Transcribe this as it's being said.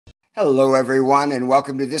Hello, everyone, and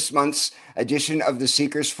welcome to this month's edition of the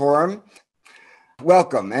Seekers Forum.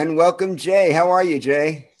 Welcome, and welcome, Jay. How are you,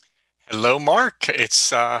 Jay? Hello, Mark.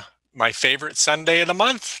 It's my favorite Sunday of the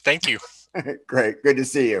month. Thank you. Great. Good to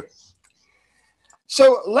see you.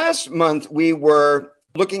 So last month, we were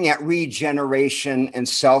looking at regeneration and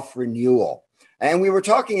self-renewal. And we were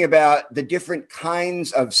talking about the different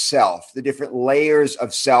kinds of self, the different layers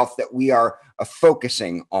of self that we are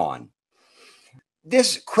focusing on.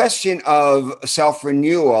 This question of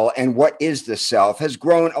self-renewal and what is the self has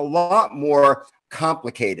grown a lot more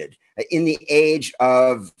complicated in the age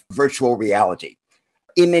of virtual reality,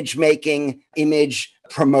 image making, image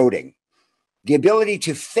promoting, the ability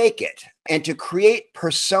to fake it and to create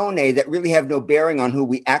personae that really have no bearing on who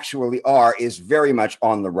we actually are is very much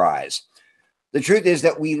on the rise. The truth is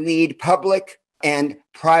that we lead public and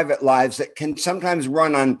private lives that can sometimes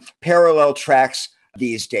run on parallel tracks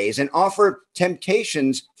these days and offer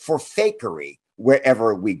temptations for fakery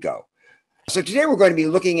wherever we go. So today we're going to be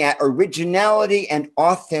looking at originality and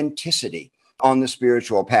authenticity on the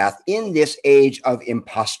spiritual path in this age of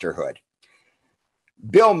imposterhood.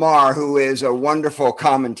 Bill Maher, who is a wonderful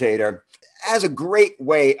commentator, has a great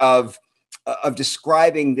way of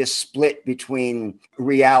describing this split between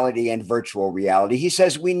reality and virtual reality. He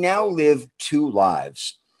says, we now live two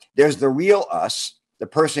lives. There's the real us, the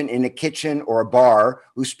person in a kitchen or a bar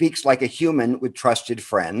who speaks like a human with trusted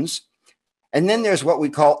friends. And then there's what we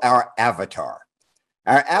call our avatar.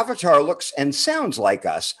 Our avatar looks and sounds like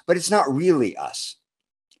us, but it's not really us.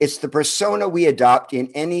 It's the persona we adopt in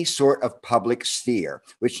any sort of public sphere,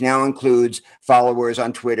 which now includes followers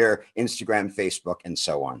on Twitter, Instagram, Facebook, and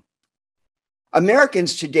so on.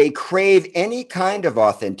 Americans today crave any kind of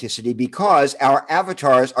authenticity because our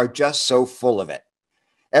avatars are just so full of it.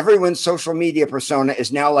 Everyone's social media persona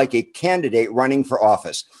is now like a candidate running for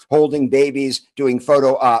office, holding babies, doing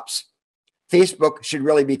photo ops. Facebook should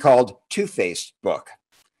really be called Two-Faced Book.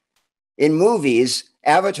 In movies,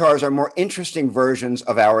 avatars are more interesting versions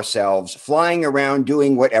of ourselves, flying around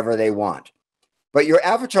doing whatever they want. But your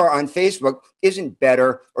avatar on Facebook isn't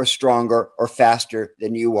better or stronger or faster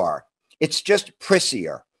than you are. It's just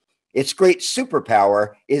prissier. Its great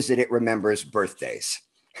superpower is that it remembers birthdays.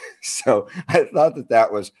 So I thought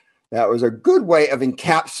that was a good way of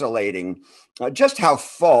encapsulating just how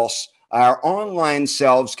false our online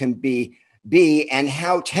selves can be and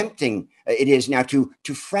how tempting it is now to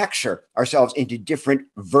fracture ourselves into different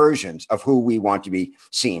versions of who we want to be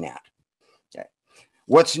seen at. Okay.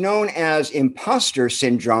 What's known as imposter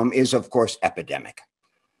syndrome is, of course, epidemic.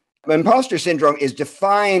 Imposter syndrome is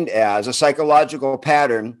defined as a psychological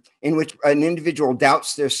pattern in which an individual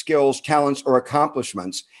doubts their skills, talents, or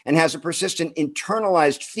accomplishments and has a persistent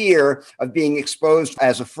internalized fear of being exposed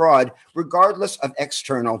as a fraud, regardless of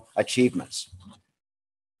external achievements.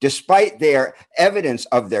 Despite their evidence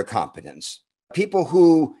of their competence, people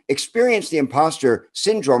who experience the imposter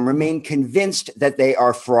syndrome remain convinced that they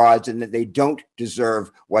are frauds and that they don't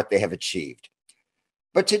deserve what they have achieved.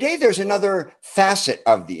 But today there's another facet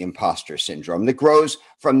of the imposter syndrome that grows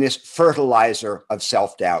from this fertilizer of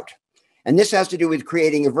self-doubt. And this has to do with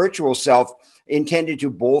creating a virtual self intended to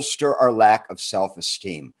bolster our lack of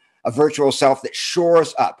self-esteem, a virtual self that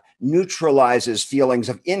shores up, neutralizes feelings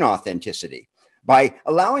of inauthenticity by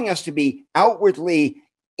allowing us to be outwardly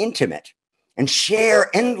intimate and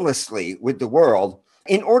share endlessly with the world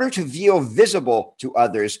in order to feel visible to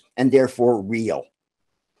others and therefore real.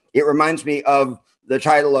 It reminds me of the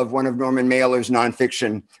title of one of Norman Mailer's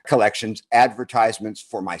nonfiction collections, Advertisements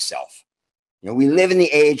for Myself. We live in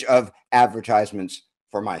the age of advertisements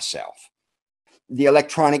for myself. The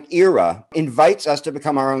electronic era invites us to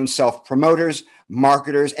become our own self-promoters,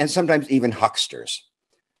 marketers, and sometimes even hucksters.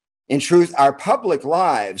 In truth, our public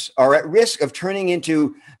lives are at risk of turning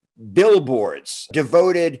into billboards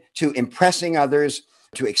devoted to impressing others,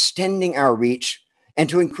 to extending our reach, and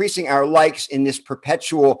to increasing our likes in this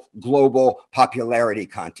perpetual global popularity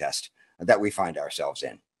contest that we find ourselves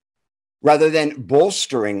in. Rather than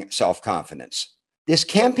bolstering self-confidence, this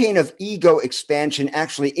campaign of ego expansion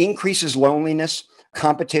actually increases loneliness,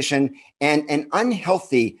 competition, and an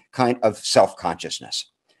unhealthy kind of self-consciousness.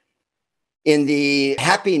 In the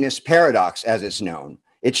happiness paradox, as it's known,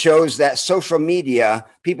 it shows that social media,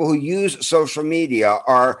 people who use social media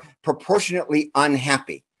are proportionately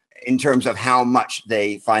unhappy in terms of how much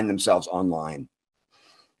they find themselves online.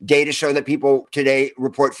 Data show that people today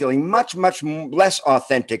report feeling much, much less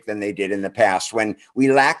authentic than they did in the past when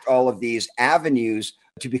we lacked all of these avenues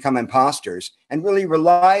to become imposters and really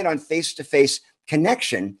relied on face-to-face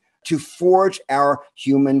connection to forge our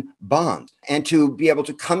human bonds and to be able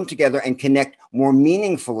to come together and connect more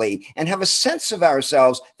meaningfully and have a sense of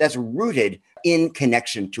ourselves that's rooted in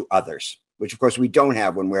connection to others, which of course we don't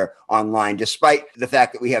have when we're online. Despite the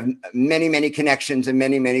fact that we have many, many connections and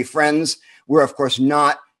many, many friends, we're of course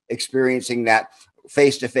not experiencing that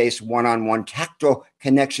face-to-face, one-on-one tactile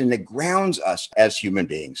connection that grounds us as human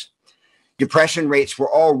beings. Depression rates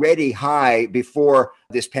were already high before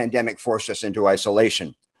this pandemic forced us into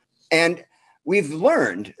isolation. And we've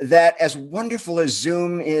learned that as wonderful as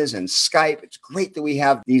Zoom is and Skype, it's great that we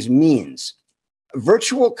have these means.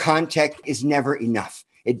 Virtual contact is never enough.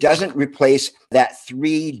 It doesn't replace that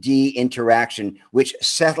 3D interaction, which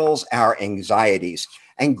settles our anxieties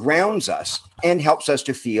and grounds us and helps us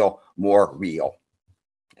to feel more real.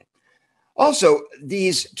 Also,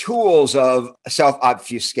 these tools of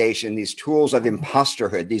self-obfuscation, these tools of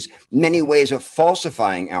imposterhood, these many ways of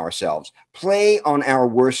falsifying ourselves, play on our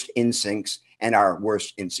worst instincts and our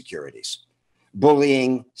worst insecurities.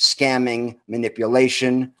 Bullying, scamming,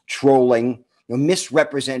 manipulation, trolling,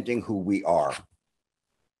 misrepresenting who we are.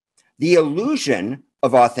 The illusion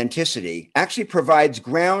of authenticity actually provides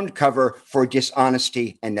ground cover for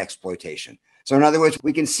dishonesty and exploitation. So in other words,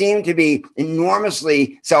 we can seem to be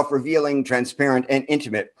enormously self-revealing, transparent, and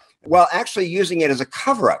intimate, while actually using it as a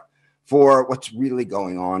cover-up for what's really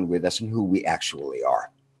going on with us and who we actually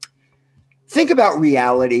are. Think about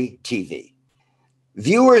reality TV.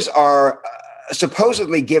 Viewers are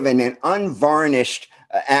supposedly given an unvarnished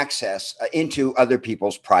access into other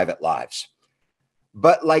people's private lives.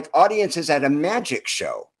 But like audiences at a magic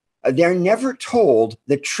show, they're never told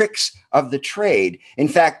the tricks of the trade. In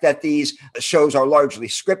fact, that these shows are largely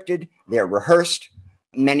scripted, they're rehearsed.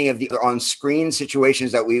 Many of the on-screen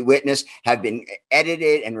situations that we witness have been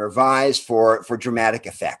edited and revised for dramatic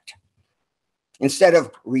effect. Instead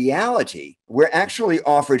of reality, we're actually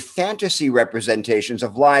offered fantasy representations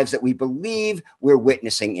of lives that we believe we're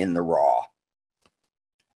witnessing in the raw.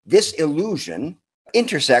 This illusion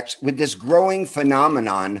intersects with this growing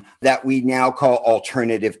phenomenon that we now call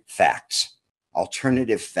alternative facts.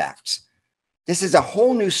 Alternative facts. This is a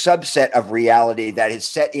whole new subset of reality that has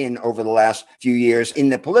set in over the last few years in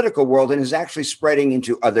the political world and is actually spreading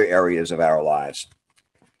into other areas of our lives.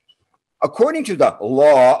 According to the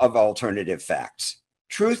law of alternative facts,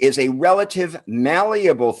 truth is a relative,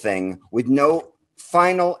 malleable thing with no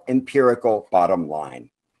final empirical bottom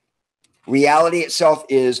line. Reality itself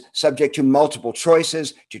is subject to multiple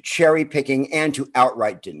choices, to cherry picking, and to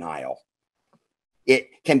outright denial.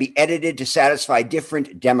 It can be edited to satisfy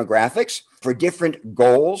different demographics for different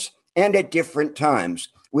goals and at different times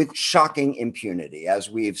with shocking impunity,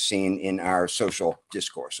 as we've seen in our social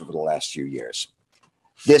discourse over the last few years.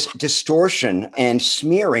 This distortion and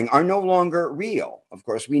smearing are no longer real. Of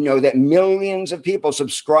course, we know that millions of people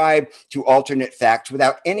subscribe to alternate facts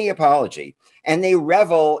without any apology, and they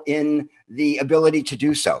revel in the ability to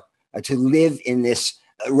do so, to live in this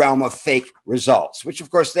realm of fake results, which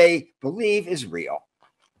of course they believe is real.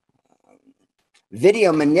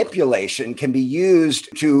 Video manipulation can be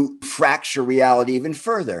used to fracture reality even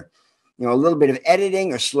further. A little bit of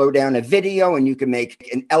editing or slow down a video, and you can make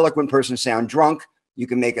an eloquent person sound drunk. You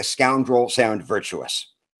can make a scoundrel sound virtuous.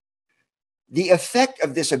 The effect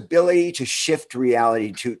of this ability to shift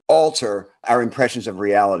reality, to alter our impressions of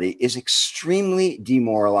reality, is extremely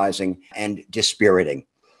demoralizing and dispiriting.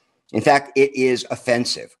 In fact, it is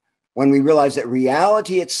offensive when we realize that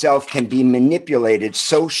reality itself can be manipulated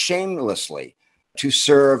so shamelessly to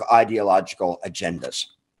serve ideological agendas.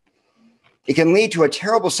 It can lead to a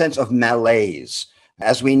terrible sense of malaise,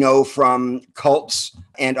 as we know from cults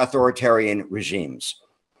and authoritarian regimes,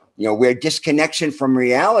 where disconnection from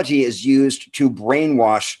reality is used to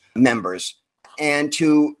brainwash members and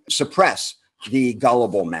to suppress the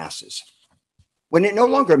gullible masses. When it no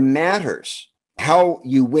longer matters how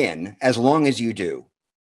you win, as long as you do,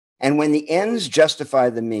 and when the ends justify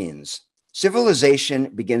the means, civilization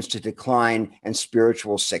begins to decline and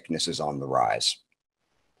spiritual sickness is on the rise.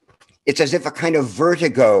 It's as if a kind of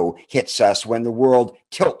vertigo hits us when the world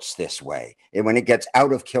tilts this way and when it gets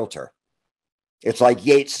out of kilter. It's like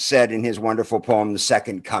Yeats said in his wonderful poem, The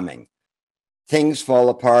Second Coming. Things fall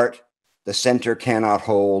apart, the center cannot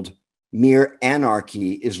hold, mere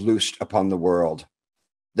anarchy is loosed upon the world.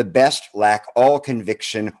 The best lack all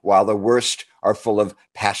conviction, while the worst are full of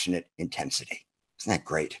passionate intensity. Isn't that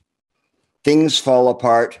great? Things fall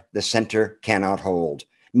apart, the center cannot hold.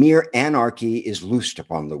 Mere anarchy is loosed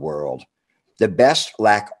upon the world. The best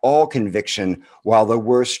lack all conviction, while the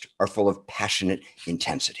worst are full of passionate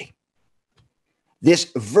intensity.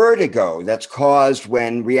 This vertigo that's caused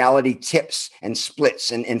when reality tips and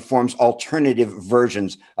splits and forms alternative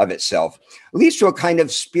versions of itself leads to a kind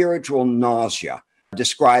of spiritual nausea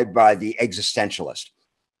described by the existentialist.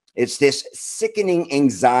 It's this sickening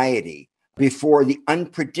anxiety before the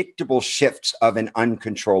unpredictable shifts of an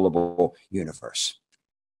uncontrollable universe.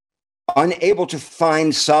 Unable to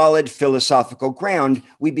find solid philosophical ground,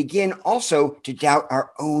 we begin also to doubt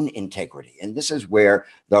our own integrity. And this is where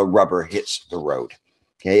the rubber hits the road.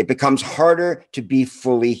 Okay, it becomes harder to be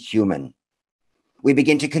fully human. We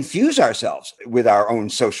begin to confuse ourselves with our own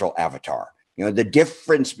social avatar. The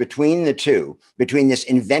difference between the two, between this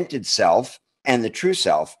invented self and the true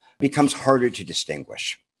self, becomes harder to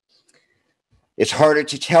distinguish. It's harder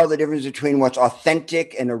to tell the difference between what's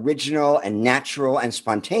authentic and original and natural and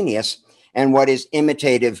spontaneous and what is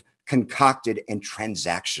imitative, concocted, and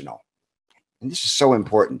transactional. And this is so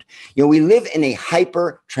important. We live in a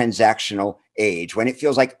hyper-transactional age when it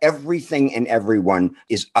feels like everything and everyone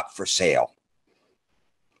is up for sale.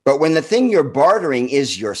 But when the thing you're bartering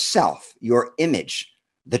is yourself, your image,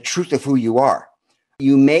 the truth of who you are,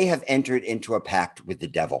 you may have entered into a pact with the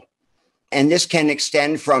devil. And this can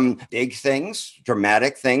extend from big things,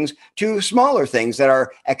 dramatic things, to smaller things that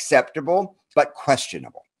are acceptable but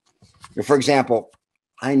questionable. For example,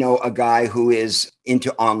 I know a guy who is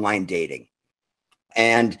into online dating,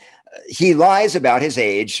 and he lies about his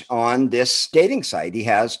age on this dating site he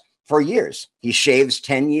has for years. He shaves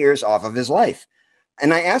 10 years off of his life.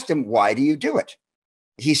 And I asked him, why do you do it?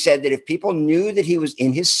 He said that if people knew that he was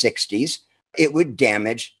in his 60s, it would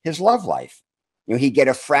damage his love life. He'd get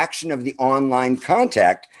a fraction of the online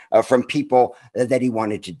contact from people that he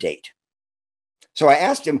wanted to date. So I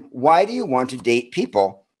asked him, why do you want to date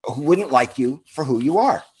people who wouldn't like you for who you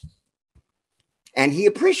are? And he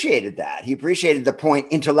appreciated that. He appreciated the point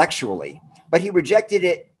intellectually, but he rejected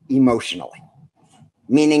it emotionally,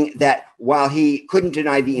 meaning that while he couldn't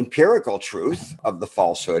deny the empirical truth of the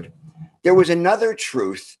falsehood, there was another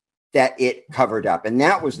truth that it covered up. And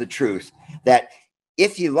that was the truth that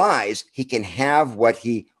if he lies, he can have what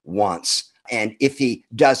he wants. And if he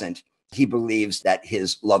doesn't, he believes that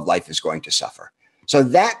his love life is going to suffer. So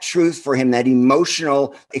that truth for him, that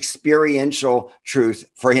emotional, experiential truth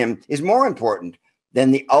for him is more important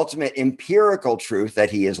than the ultimate empirical truth that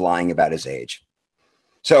he is lying about his age.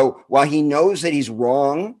 So while he knows that he's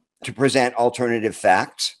wrong to present alternative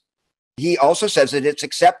facts, he also says that it's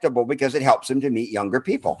acceptable because it helps him to meet younger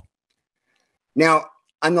people. Now,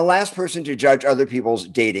 I'm the last person to judge other people's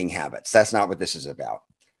dating habits. That's not what this is about.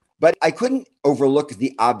 But I couldn't overlook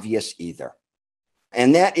the obvious either.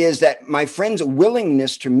 And that is that my friend's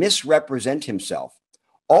willingness to misrepresent himself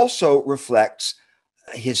also reflects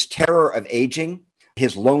his terror of aging,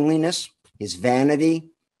 his loneliness, his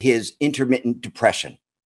vanity, his intermittent depression.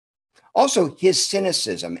 Also, his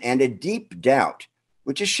cynicism and a deep doubt,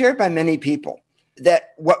 which is shared by many people, that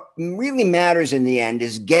what really matters in the end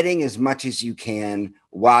is getting as much as you can,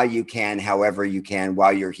 while you can, however you can,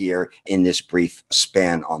 while you're here in this brief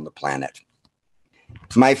span on the planet.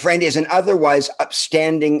 My friend is an otherwise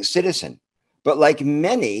upstanding citizen, but like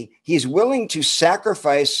many, he's willing to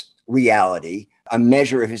sacrifice reality, a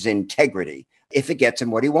measure of his integrity, if it gets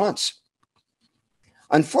him what he wants.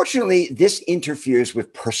 Unfortunately, this interferes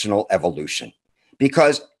with personal evolution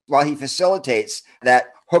because while he facilitates that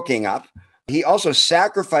hooking up, he also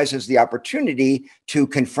sacrifices the opportunity to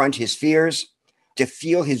confront his fears, to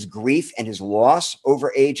feel his grief and his loss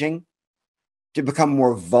over aging, to become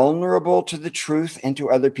more vulnerable to the truth and to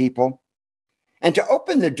other people, and to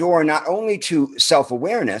open the door not only to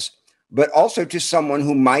self-awareness, but also to someone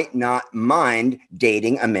who might not mind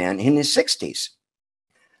dating a man in his 60s.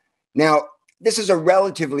 Now, this is a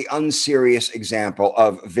relatively unserious example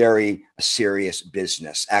of very serious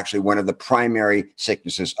business, actually one of the primary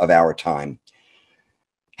sicknesses of our time.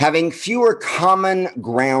 Having fewer common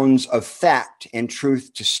grounds of fact and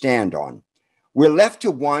truth to stand on, we're left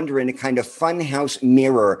to wander in a kind of funhouse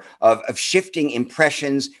mirror of shifting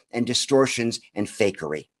impressions and distortions and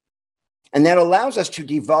fakery. And that allows us to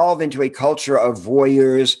devolve into a culture of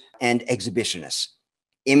voyeurs and exhibitionists,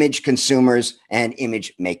 image consumers and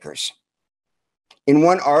image makers. In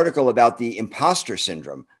one article about the impostor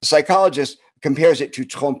syndrome, a psychologist compares it to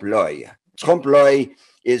trompe-l'oeil. Trompe-l'oeil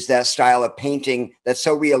is that style of painting that's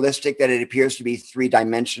so realistic that it appears to be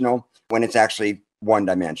three-dimensional when it's actually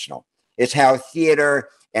one-dimensional. It's how theater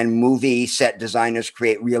and movie set designers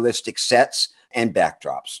create realistic sets and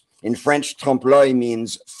backdrops. In French, trompe-l'oeil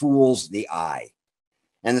means fools the eye.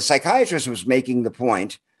 And the psychiatrist was making the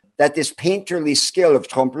point that this painterly skill of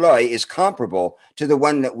trompe-l'oeil is comparable to the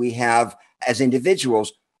one that we have as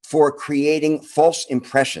individuals for creating false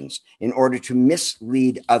impressions in order to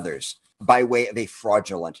mislead others by way of a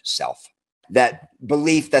fraudulent self. That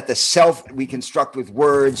belief that the self we construct with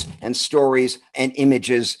words and stories and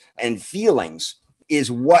images and feelings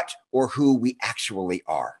is what or who we actually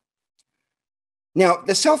are. Now,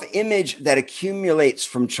 the self-image that accumulates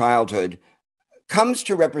from childhood comes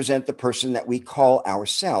to represent the person that we call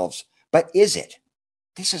ourselves. But is it?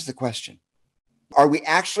 This is the question. Are we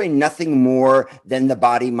actually nothing more than the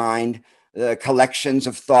body-mind, the collections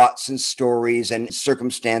of thoughts and stories and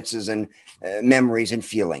circumstances and memories and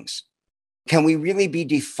feelings? Can we really be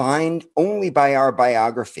defined only by our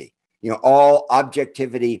biography? All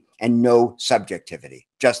objectivity and no subjectivity,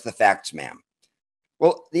 just the facts, ma'am.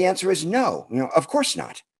 Well, the answer is no, of course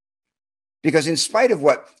not. Because in spite of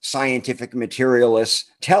what scientific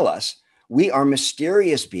materialists tell us, we are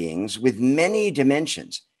mysterious beings with many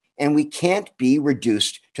dimensions, and we can't be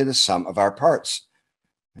reduced to the sum of our parts.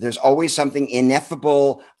 There's always something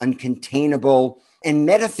ineffable, uncontainable, and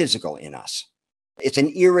metaphysical in us. It's an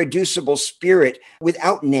irreducible spirit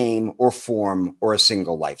without name or form or a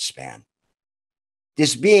single lifespan.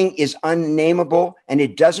 This being is unnameable, and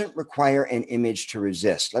it doesn't require an image to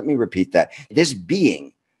resist. Let me repeat that. This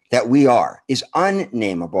being that we are is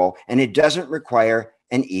unnameable, and it doesn't require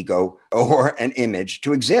an ego or an image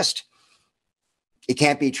to exist. It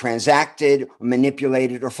can't be transacted,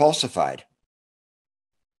 manipulated, or falsified.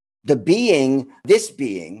 This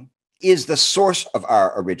being, is the source of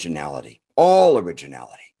our originality, all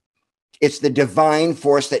originality. It's the divine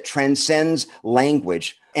force that transcends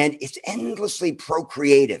language, and it's endlessly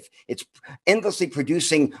procreative. It's endlessly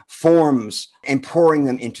producing forms and pouring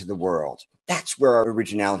them into the world. That's where our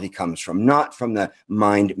originality comes from, not from the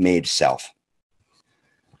mind-made self.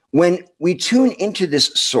 When we tune into this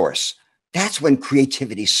source, that's when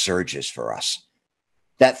creativity surges for us.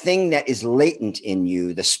 That thing that is latent in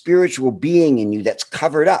you, the spiritual being in you that's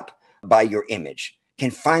covered up by your image,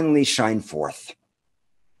 can finally shine forth.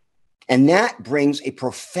 And that brings a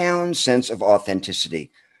profound sense of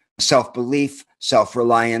authenticity, self-belief,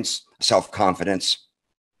 self-reliance, self-confidence.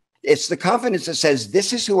 It's the confidence that says,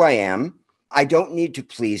 this is who I am. I don't need to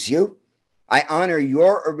please you. I honor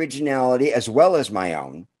your originality as well as my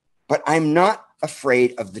own, but I'm not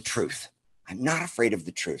afraid of the truth. I'm not afraid of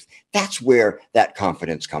the truth. That's where that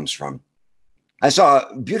confidence comes from. I saw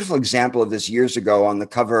a beautiful example of this years ago on the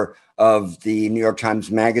cover of the New York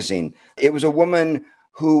Times Magazine. It was a woman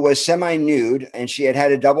who was semi-nude, and she had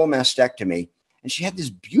had a double mastectomy, and she had this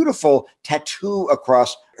beautiful tattoo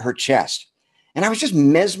across her chest. And I was just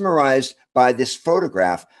mesmerized by this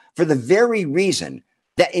photograph for the very reason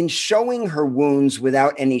that in showing her wounds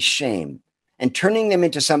without any shame and turning them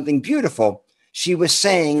into something beautiful, she was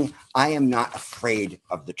saying, I am not afraid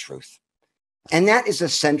of the truth. And that is a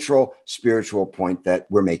central spiritual point that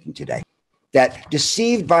we're making today. That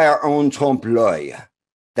deceived by our own trompe-l'oeil,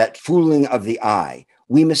 that fooling of the eye,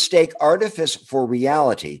 we mistake artifice for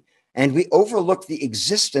reality, and we overlook the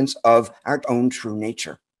existence of our own true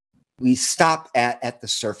nature. We stop at the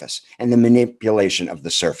surface and the manipulation of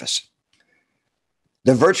the surface.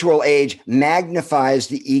 The virtual age magnifies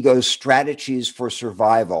the ego's strategies for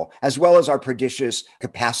survival, as well as our pernicious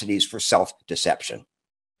capacities for self-deception.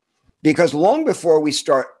 Because long before we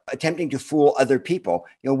start attempting to fool other people,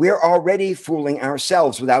 we're already fooling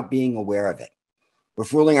ourselves without being aware of it. We're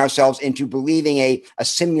fooling ourselves into believing a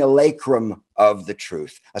simulacrum of the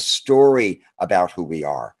truth, a story about who we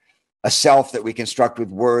are, a self that we construct with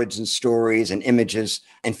words and stories and images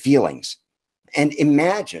and feelings, and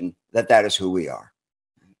imagine that that is who we are.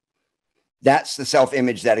 That's the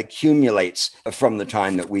self-image that accumulates from the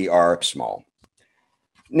time that we are small.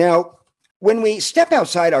 Now, when we step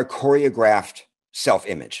outside our choreographed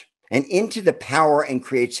self-image and into the power and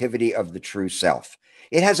creativity of the true self,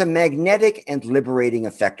 it has a magnetic and liberating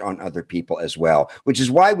effect on other people as well, which is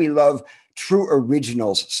why we love true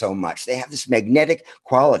originals so much. They have this magnetic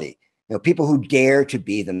quality, people who dare to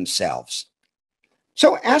be themselves.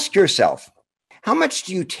 So ask yourself, how much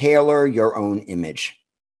do you tailor your own image?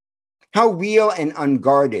 How real and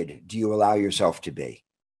unguarded do you allow yourself to be?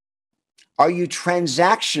 Are you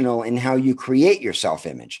transactional in how you create your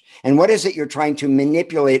self-image? And what is it you're trying to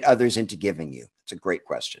manipulate others into giving you? It's a great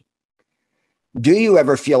question. Do you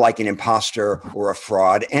ever feel like an imposter or a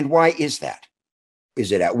fraud? And why is that?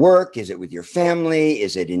 Is it at work? Is it with your family?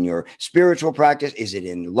 Is it in your spiritual practice? Is it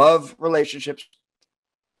in love relationships?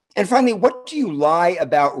 And finally, what do you lie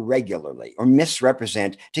about regularly or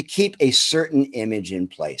misrepresent to keep a certain image in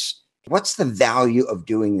place? What's the value of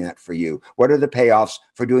doing that for you? What are the payoffs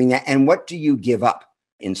for doing that? And what do you give up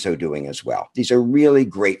in so doing as well? These are really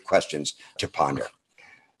great questions to ponder.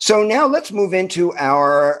 So now let's move into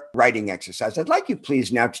our writing exercise. I'd like you,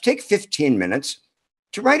 please, now to take 15 minutes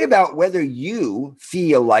to write about whether you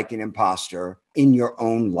feel like an imposter in your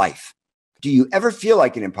own life. Do you ever feel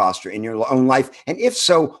like an imposter in your own life? And if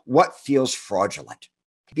so, what feels fraudulent?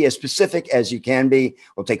 Be as specific as you can be.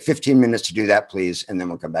 We'll take 15 minutes to do that, please, and then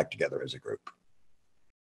we'll come back together as a group.